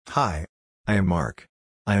Hi. I am Mark.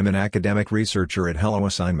 I am an academic researcher at Hello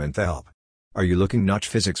Assignment Help. Are you looking notch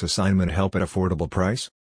physics assignment help at affordable price?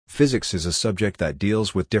 Physics is a subject that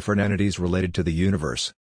deals with different entities related to the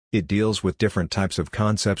universe. It deals with different types of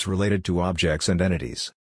concepts related to objects and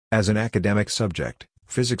entities. As an academic subject,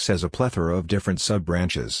 physics has a plethora of different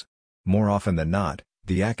sub-branches. More often than not,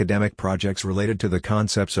 the academic projects related to the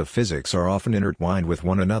concepts of physics are often intertwined with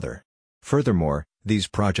one another. Furthermore, these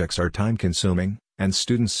projects are time-consuming, and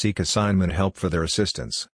students seek assignment help for their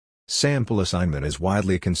assistance. Sample assignment is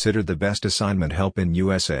widely considered the best assignment help in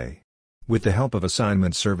USA. With the help of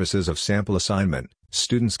assignment services of sample assignment,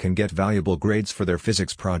 students can get valuable grades for their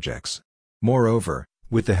physics projects. Moreover,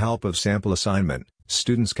 with the help of sample assignment,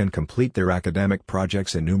 students can complete their academic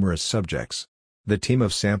projects in numerous subjects. The team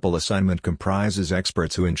of sample assignment comprises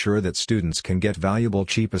experts who ensure that students can get valuable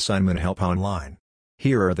cheap assignment help online.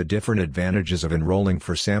 Here are the different advantages of enrolling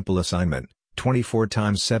for sample assignment.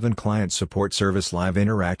 24/7 client support service, live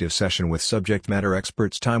interactive session with subject matter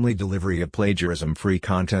experts, timely delivery of plagiarism-free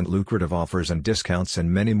content, lucrative offers and discounts,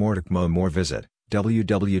 and many more. To know more, visit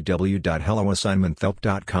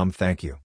www.helloassignmenthelp.com. Thank you.